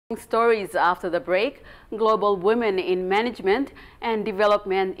Stories after the break, global women in management and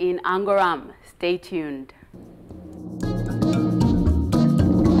development in Angoram. Stay tuned.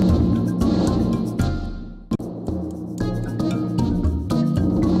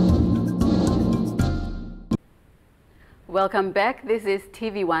 Welcome back. This is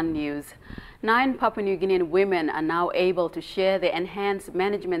TV1 News. 9 Papua New Guinean women are now able to share their enhanced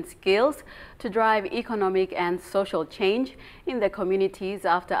management skills to drive economic and social change in their communities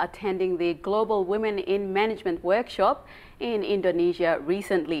after attending the Global Women in Management workshop in Indonesia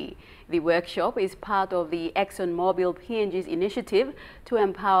recently. The workshop is part of the ExxonMobil PNG's initiative to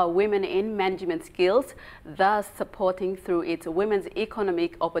empower women in management skills, thus supporting through its Women's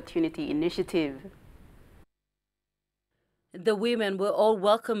Economic Opportunity Initiative. The women were all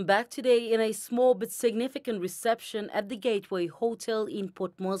welcomed back today in a small but significant reception at the Gateway Hotel in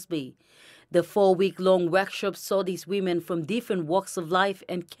Port Moresby. The 4-week-long workshop saw these women from different walks of life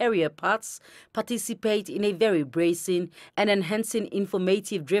and career paths participate in a very bracing and enhancing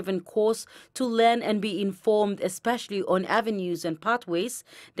informative-driven course to learn and be informed, especially on avenues and pathways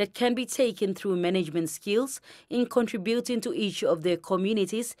that can be taken through management skills in contributing to each of their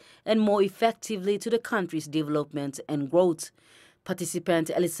communities and more effectively to the country's development and growth.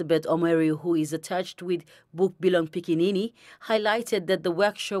 Participant Elizabeth Omeru, who is attached with Book Bilong Pikinini, highlighted that the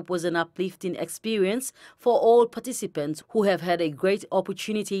workshop was an uplifting experience for all participants who have had a great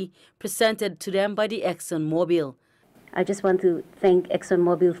opportunity presented to them by the ExxonMobil. I just want to thank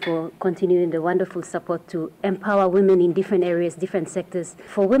ExxonMobil for continuing the wonderful support to empower women in different areas, different sectors.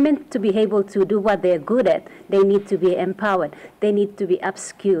 For women to be able to do what they're good at, they need to be empowered. They need to be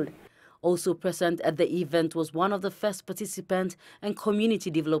upskilled. Also present at the event was one of the first participants and Community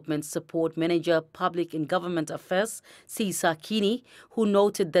Development Support Manager, Public and Government Affairs, Sisa Kini, who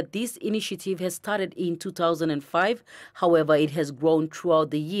noted that this initiative has started in 2005. However, it has grown throughout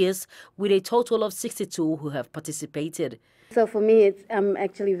the years with a total of 62 who have participated. So for me, I'm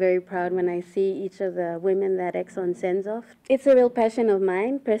actually very proud when I see each of the women that Exxon sends off. It's a real passion of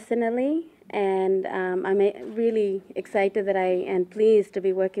mine personally. And I'm really excited that I am pleased to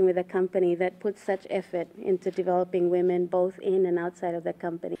be working with a company that puts such effort into developing women both in and outside of the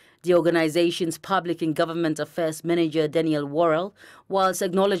company. The organization's Public and Government Affairs Manager, Daniel Worrell, whilst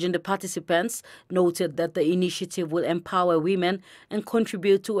acknowledging the participants, noted that the initiative will empower women and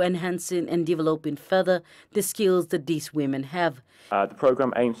contribute to enhancing and developing further the skills that these women have. The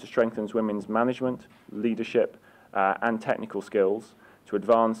program aims to strengthen women's management, leadership and technical skills to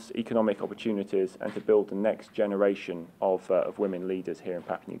advance economic opportunities and to build the next generation of women leaders here in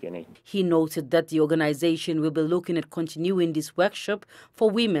Papua New Guinea. He noted that the organization will be looking at continuing this workshop for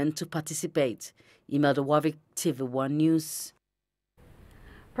women to participate. Imelda Warwick, TV1 News.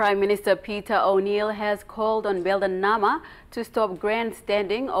 Prime Minister Peter O'Neill has called on Belden Namah to stop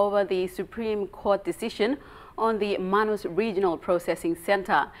grandstanding over the Supreme Court decision on the Manus Regional Processing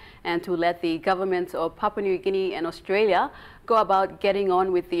Centre and to let the governments of Papua New Guinea and Australia go about getting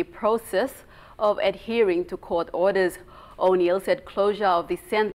on with the process of adhering to court orders. O'Neill said closure of the centre